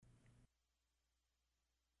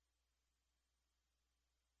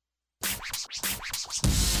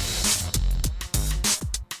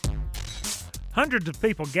Hundreds of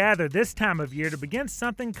people gather this time of year to begin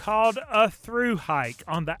something called a thru-hike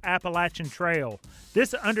on the Appalachian Trail.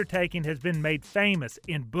 This undertaking has been made famous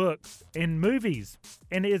in books, in movies,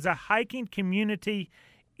 and is a hiking community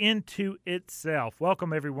into itself.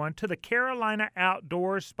 Welcome, everyone, to the Carolina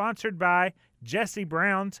Outdoors, sponsored by Jesse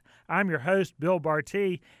Brown's. I'm your host, Bill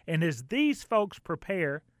Bartee, and as these folks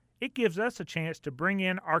prepare, it gives us a chance to bring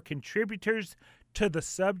in our contributors to the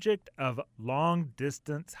subject of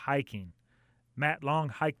long-distance hiking. Matt Long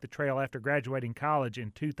hiked the trail after graduating college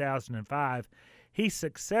in 2005. He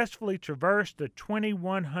successfully traversed the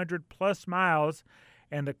 2,100-plus miles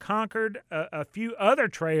and conquered a few other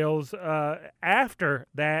trails after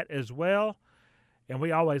that as well. And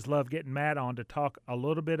we always love getting Matt on to talk a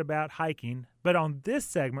little bit about hiking. But on this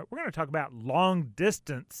segment, we're going to talk about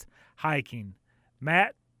long-distance hiking.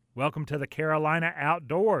 Matt, welcome to the Carolina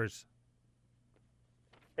Outdoors.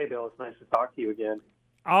 Hey, Bill. It's nice to talk to you again.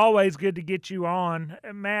 Always good to get you on.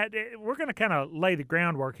 Matt, we're going to kind of lay the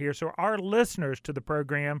groundwork here so our listeners to the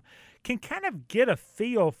program can kind of get a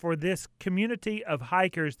feel for this community of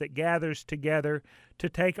hikers that gathers together to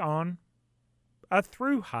take on a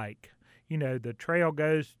thru hike. You know, the trail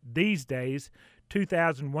goes these days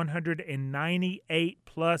 2,198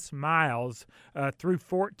 plus miles through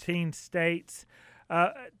 14 states.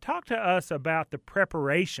 Talk to us about the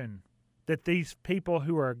preparation that these people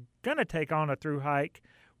who are going to take on a thru hike,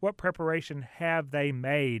 what preparation have they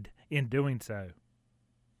made in doing so?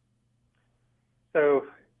 So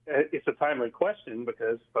it's a timely question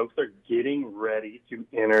because folks are getting ready to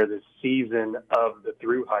enter the season of the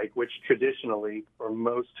thru hike, which traditionally, for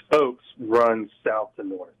most folks, runs south to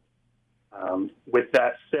north. With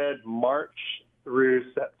that said, March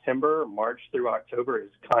through September, March through October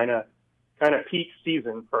is kind of peak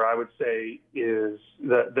season for, I would say, is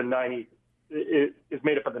the 90. It is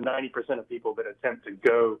made up of the 90% of people that attempt to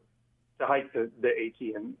go to hike the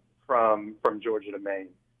ATN from Georgia to Maine.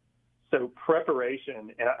 So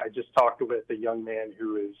preparation, and I just talked with a young man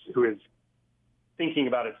who is thinking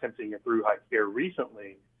about attempting a thru hike here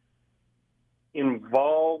recently,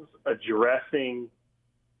 involves addressing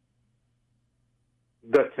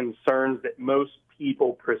the concerns that most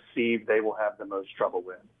people perceive they will have the most trouble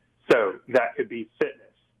with. So that could be fitness.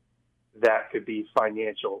 That could be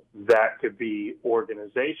financial. That could be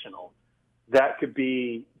organizational. That could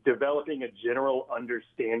be developing a general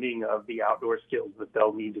understanding of the outdoor skills that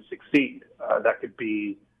they'll need to succeed. That could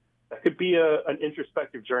be an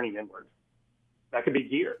introspective journey inward. That could be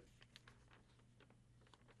gear.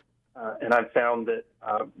 And I've found that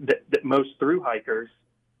most thru hikers,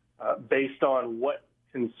 based on what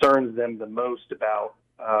concerns them the most about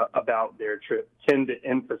their trip, tend to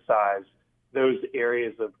emphasize those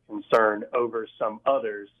areas of concern over some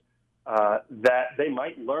others that they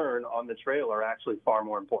might learn on the trail are actually far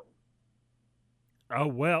more important. Oh,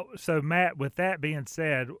 well, so Matt, with that being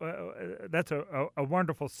said, that's a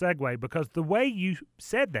wonderful segue because the way you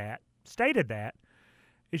stated that,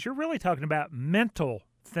 is you're really talking about mental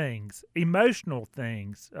things, emotional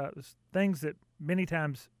things, things that many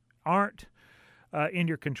times aren't in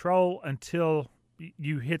your control until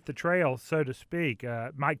you hit the trail, so to speak.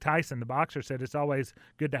 Mike Tyson, the boxer, said it's always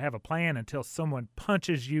good to have a plan until someone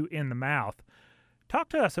punches you in the mouth. Talk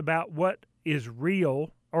to us about what is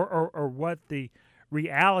real or what the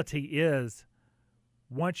reality is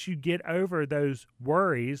once you get over those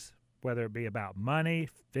worries, whether it be about money,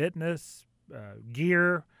 fitness,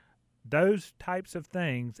 gear, those types of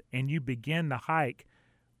things, and you begin the hike.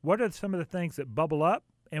 What are some of the things that bubble up,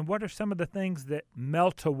 and what are some of the things that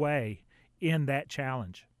melt away in that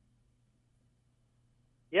challenge?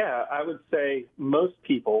 Yeah, I would say most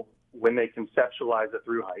people, when they conceptualize a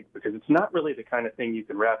thru hike, because it's not really the kind of thing you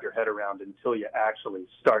can wrap your head around until you actually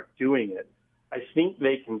start doing it, I think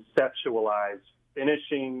they conceptualize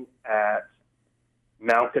finishing at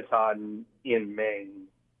Mount Katahdin in Maine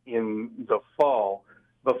in the fall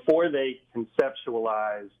before they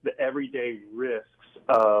conceptualize the everyday risks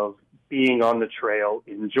of being on the trail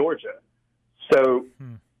in Georgia. So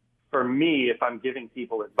for me, if I'm giving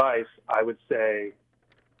people advice, I would say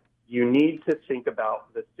you need to think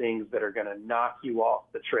about the things that are going to knock you off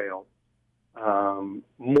the trail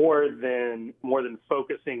more than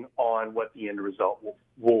focusing on what the end result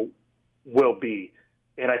will be.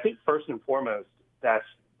 And I think first and foremost, that's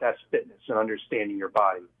fitness and understanding your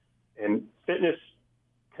body. And fitness,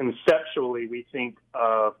 conceptually, we think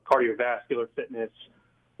of cardiovascular fitness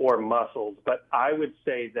or muscles, but I would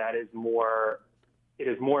say that it is more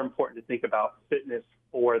important to think about fitness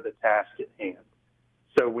for the task at hand.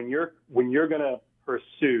 So when you're going to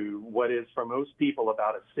pursue what is for most people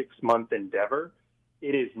about a 6-month endeavor,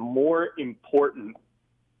 it is more important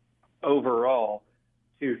overall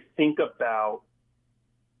to think about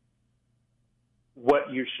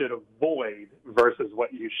what you should avoid versus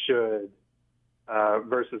what you should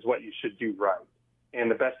do right.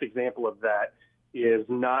 And the best example of that is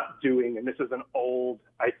not doing, and this is an old,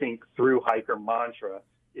 I think, thru-hiker mantra,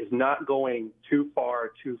 is not going too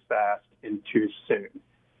far, too fast, and too soon.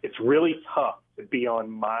 It's really tough to be on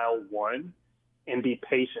mile one and be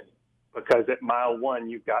patient, because at mile one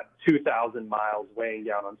you've got 2,000 miles weighing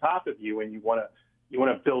down on top of you, and you want to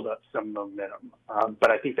build up some momentum.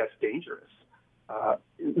 But I think that's dangerous.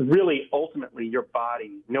 Really, ultimately, your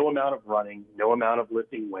body, no amount of running, no amount of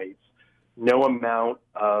lifting weights, no amount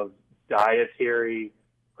of dietary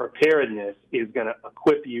preparedness is going to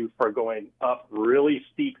equip you for going up really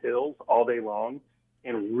steep hills all day long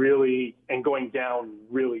and going down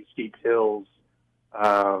really steep hills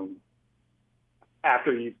after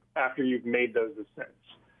you've made those ascents.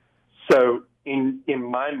 So in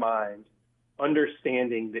my mind,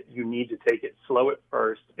 understanding that you need to take it slow at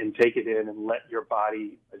first and take it in and let your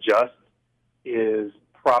body adjust is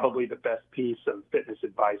probably the best piece of fitness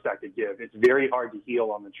advice I could give. It's very hard to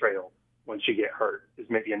heal on the trail once you get hurt, is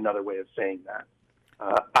maybe another way of saying that.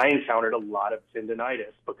 I encountered a lot of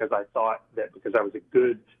tendonitis because I thought that because I was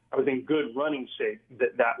in good running shape,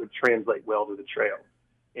 that would translate well to the trail.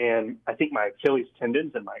 And I think my Achilles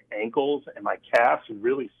tendons and my ankles and my calves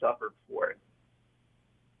really suffered for it.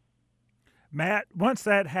 Matt, once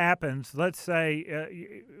that happens, let's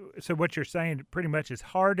say, so what you're saying pretty much is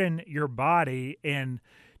harden your body, and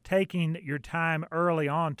taking your time early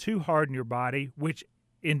on to harden your body, which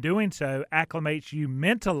in doing so acclimates you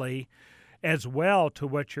mentally as well to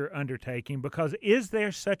what you're undertaking. Because is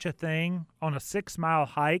there such a thing on a 6-mile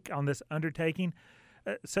hike on this undertaking,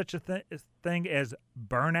 such a thing as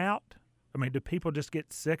burnout? I mean, do people just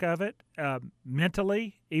get sick of it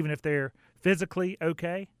mentally, even if they're physically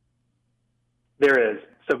okay? There is.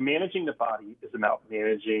 So managing the body is about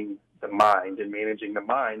managing the mind, and managing the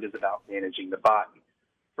mind is about managing the body.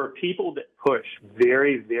 For people that push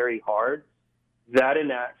very, very hard, that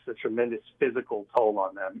enacts a tremendous physical toll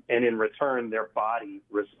on them. And in return, their body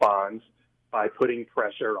responds by putting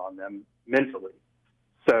pressure on them mentally.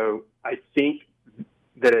 So I think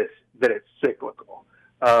that it's cyclical.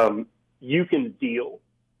 You can deal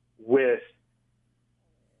with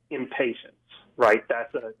impatience. Right,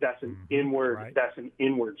 that's an inward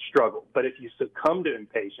struggle. But if you succumb to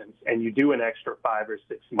impatience and you do an extra 5 or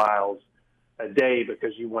 6 miles a day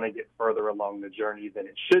because you want to get further along the journey than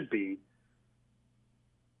it should be,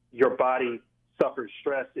 your body suffers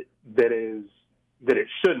stress that it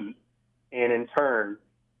shouldn't, and in turn,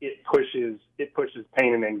 it pushes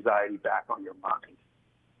pain and anxiety back on your mind.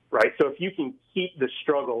 Right. So if you can keep the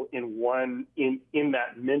struggle in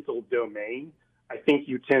that mental domain, I think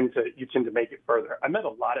you tend to make it further. I met a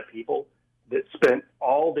lot of people that spent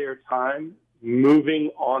all their time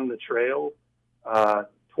moving on the trail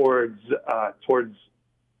towards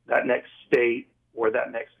that next state or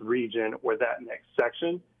that next region or that next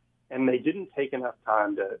section, and they didn't take enough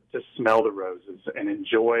time to smell the roses and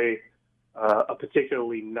enjoy a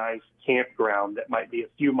particularly nice campground that might be a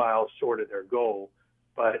few miles short of their goal,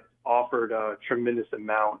 but offered a tremendous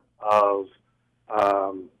amount of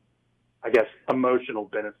emotional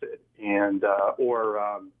benefit and or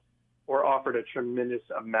offered a tremendous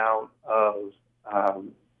amount of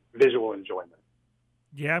visual enjoyment.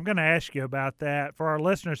 Yeah, I'm going to ask you about that. For our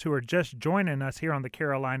listeners who are just joining us here on the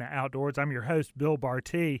Carolina Outdoors, I'm your host, Bill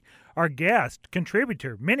Bartee. Our guest,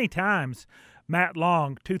 contributor many times, Matt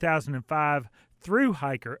Long, 2005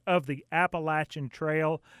 thru-hiker of the Appalachian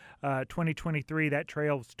Trail, 2023. That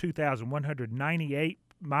trail was 2,198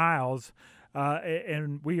 miles.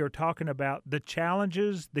 And we are talking about the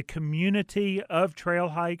challenges, the community of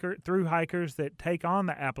thru-hikers that take on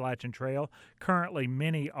the Appalachian Trail. Currently,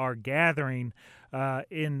 many are gathering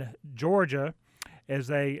in Georgia as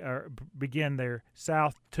they begin their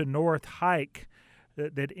south to north hike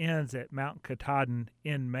that ends at Mount Katahdin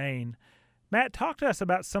in Maine. Matt, talk to us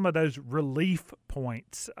about some of those relief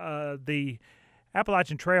points. The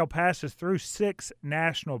Appalachian Trail passes through 6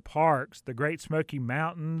 national parks: the Great Smoky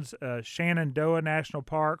Mountains, Shenandoah National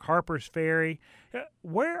Park, Harper's Ferry.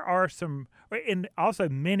 Where are some, and also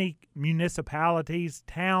many municipalities,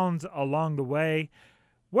 towns along the way.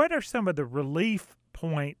 What are some of the relief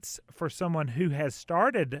points for someone who has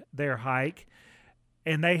started their hike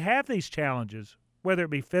and they have these challenges, whether it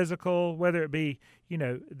be physical, whether it be,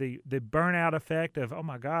 the burnout effect of, oh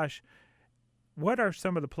my gosh, what are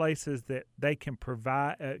some of the places that they can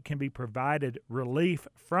be provided relief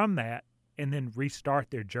from that and then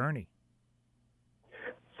restart their journey?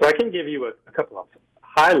 So I can give you a couple of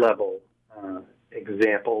high-level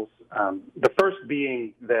examples. The first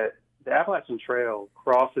being that the Appalachian Trail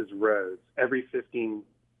crosses roads at least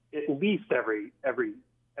every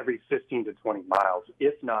 15 to 20 miles,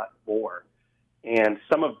 if not more. And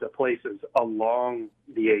some of the places along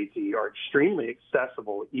the AT are extremely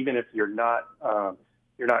accessible, even if you're not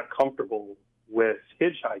comfortable with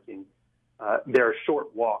hitchhiking. They're a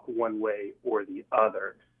short walk one way or the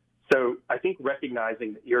other. So I think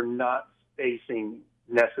recognizing that you're not facing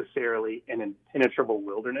necessarily an impenetrable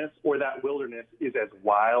wilderness, or that wilderness is as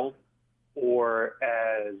wild or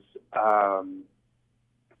as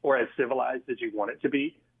civilized as you want it to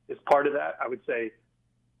be, is part of that. I would say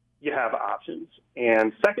you have options.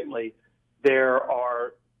 And secondly, there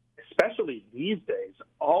are, especially these days,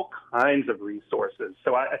 all kinds of resources.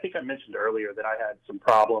 So I think I mentioned earlier that I had some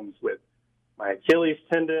problems with my Achilles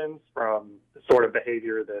tendons from the sort of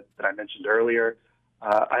behavior that I mentioned earlier.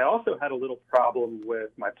 I also had a little problem with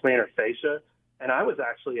my plantar fascia, and I was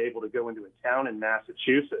actually able to go into a town in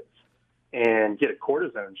Massachusetts and get a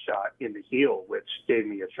cortisone shot in the heel, which gave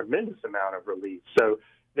me a tremendous amount of relief. So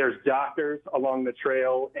there's doctors along the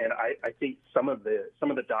trail, and I think some of the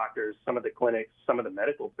doctors, some of the clinics, some of the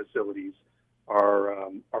medical facilities are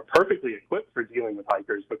perfectly equipped for dealing with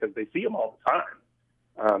hikers because they see them all the time.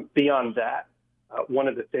 Beyond that, one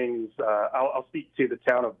of the things I'll speak to the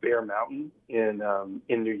town of Bear Mountain in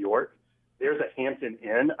New York. There's a Hampton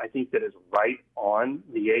Inn, I think, that is right on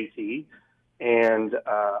the AT. And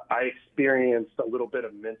I experienced a little bit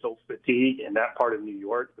of mental fatigue in that part of New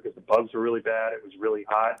York because the bugs were really bad. It was really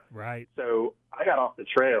hot. Right. So I got off the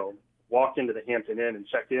trail, walked into the Hampton Inn and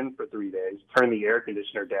checked in for 3 days, turned the air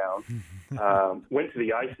conditioner down, went to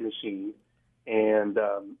the ice machine, and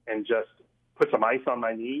just put some ice on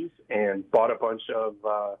my knees and bought a bunch of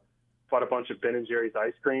Ben & Jerry's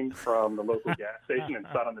ice cream from the local gas station and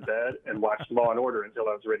sat on the bed and watched Law and Order until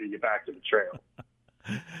I was ready to get back to the trail.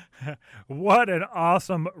 What an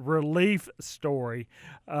awesome relief story.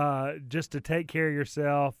 Just to take care of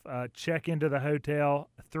yourself, check into the hotel.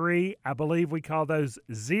 3, I believe we call those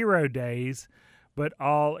 0 days, but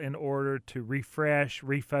all in order to refresh,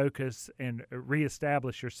 refocus, and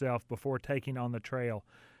reestablish yourself before taking on the trail.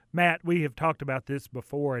 Matt, we have talked about this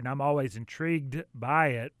before, and I'm always intrigued by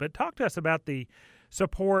it, but talk to us about the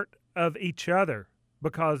support of each other,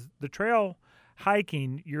 because the trail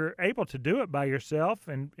hiking, you're able to do it by yourself,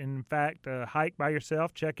 and in fact, hike by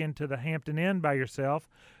yourself, check into the Hampton Inn by yourself,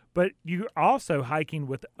 but you're also hiking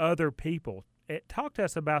with other people. Talk to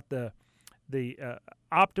us about the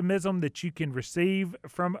optimism that you can receive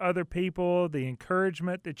from other people, the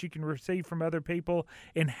encouragement that you can receive from other people,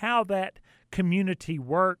 and how that community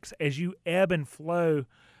works as you ebb and flow,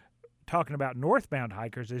 talking about northbound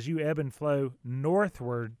hikers, as you ebb and flow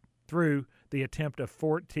northward through the attempt of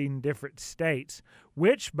 14 different states,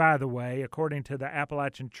 which, by the way, according to the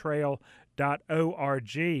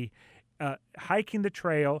AppalachianTrail.org, hiking the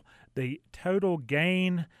trail, the total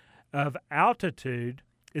gain of altitude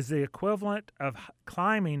is the equivalent of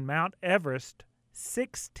climbing Mount Everest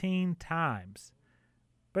 16 times.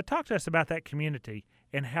 But talk to us about that community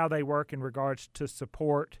and how they work in regards to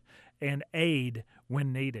support and aid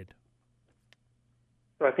when needed.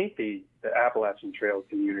 So I think the Appalachian Trail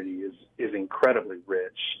community is incredibly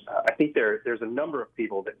rich. I think there's a number of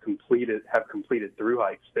people that have completed through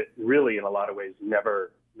hikes that really, in a lot of ways,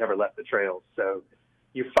 never left the trails. So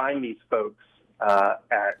you find these folks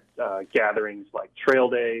at gatherings like trail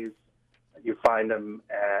days. You find them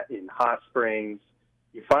in hot springs.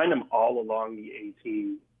 You find them all along the AT,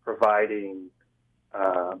 providing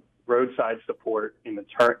roadside support in the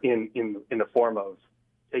form of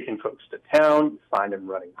taking folks to town. You find them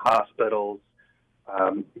running hospitals.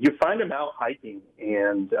 You find them out hiking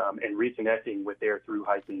and reconnecting with their through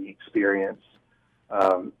hiking experience,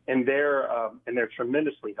 and they're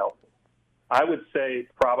tremendously helpful. I would say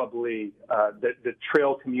probably the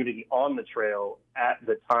trail community on the trail at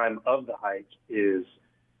the time of the hike is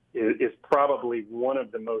probably one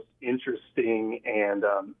of the most interesting and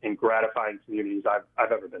gratifying communities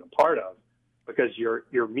I've ever been a part of, because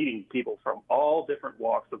you're meeting people from all different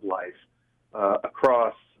walks of life,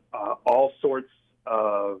 across all sorts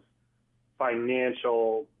of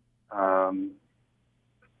financial,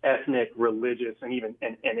 ethnic, religious, and even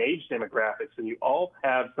and age demographics, and you all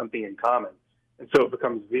have something in common. And so it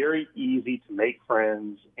becomes very easy to make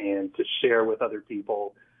friends and to share with other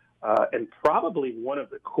people. And probably one of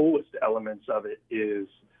the coolest elements of it is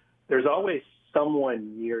there's always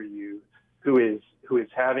someone near you who is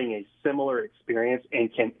having a similar experience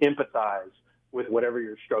and can empathize with whatever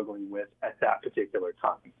you're struggling with at that particular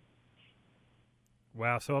time.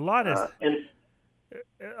 Wow. So a lot is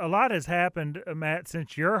A lot has happened, Matt,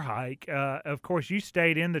 since your hike. Of course, you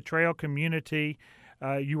stayed in the trail community.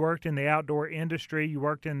 You worked in the outdoor industry. You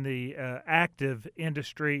worked in the active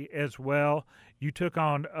industry as well. You took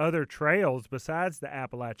on other trails besides the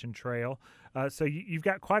Appalachian Trail. So you've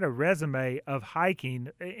got quite a resume of hiking,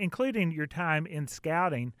 including your time in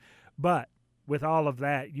scouting. But with all of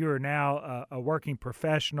that, you are now a working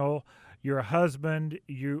professional. You're a husband.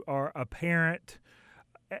 You are a parent.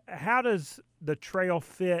 How does the trail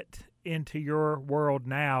fit into your world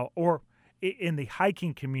now, or in the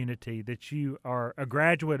hiking community that you are a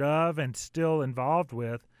graduate of and still involved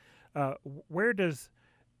with? Where does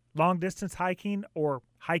long distance hiking or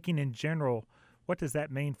hiking in general, what does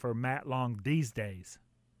that mean for Matt Long these days?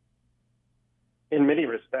 In many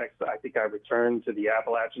respects, I think I returned to the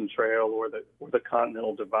Appalachian Trail or the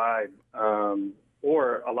Continental Divide,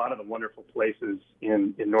 or a lot of the wonderful places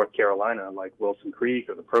in North Carolina, like Wilson Creek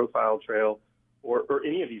or the Profile Trail, or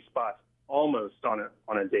any of these spots, almost on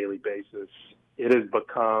a daily basis. It has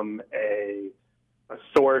become a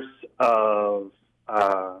source of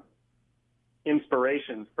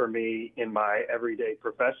inspiration for me in my everyday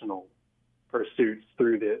professional pursuits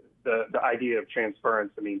through the idea of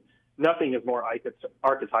transference. I mean, nothing is more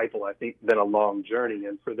archetypal, I think, than a long journey.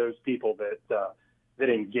 And for those people that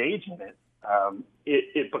engage in it,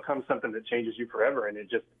 it becomes something that changes you forever, and it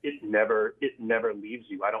never leaves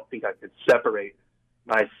you. I don't think I could separate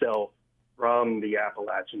myself from the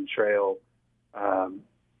Appalachian Trail,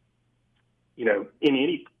 in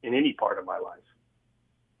any part of my life.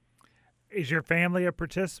 Is your family a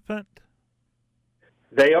participant?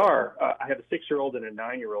 They are. I have a 6-year-old and a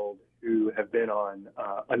 9-year-old who have been on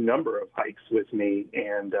a number of hikes with me,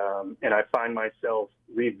 and I find myself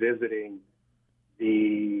revisiting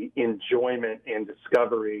the enjoyment and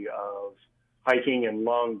discovery of hiking and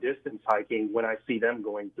long distance hiking when I see them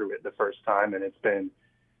going through it the first time. And it's been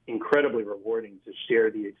incredibly rewarding to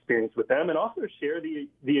share the experience with them, and also share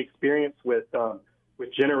the experience with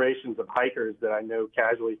generations of hikers that I know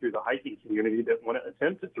casually through the hiking community that want to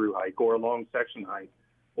attempt a through hike or a long section hike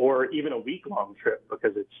or even a week-long trip,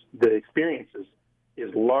 because the experience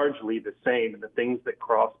is largely the same, and the things that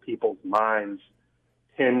cross people's minds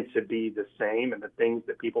tend to be the same, and the things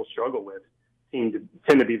that people struggle with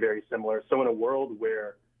tend to be very similar. So in a world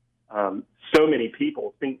where so many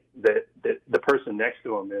people think that the person next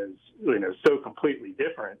to them is so completely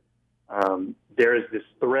different, there is this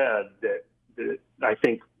thread that I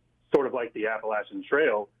think, sort of like the Appalachian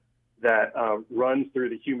Trail, that runs through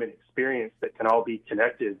the human experience that can all be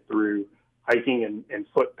connected through hiking and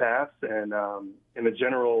footpaths and the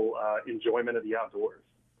general enjoyment of the outdoors.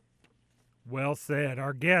 Well said.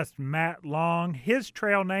 Our guest, Matt Long, his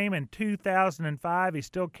trail name in 2005, he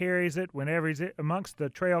still carries it whenever he's amongst the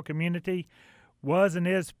trail community, was and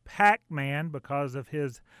is Pac-Man because of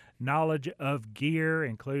his knowledge of gear,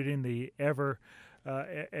 including the ever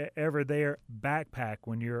there backpack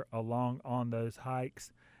when you're along on those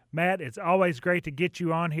hikes. Matt, it's always great to get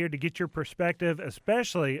you on here to get your perspective,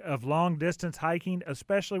 especially of long-distance hiking,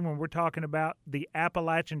 especially when we're talking about the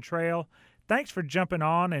Appalachian Trail. Thanks for jumping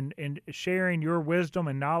on and sharing your wisdom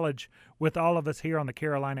and knowledge with all of us here on the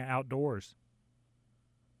Carolina Outdoors.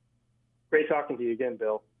 Great talking to you again,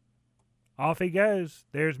 Bill. Off he goes.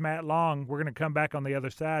 There's Matt Long. We're going to come back on the other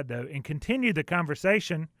side, though, and continue the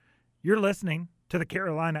conversation. You're listening to the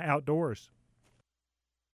Carolina Outdoors.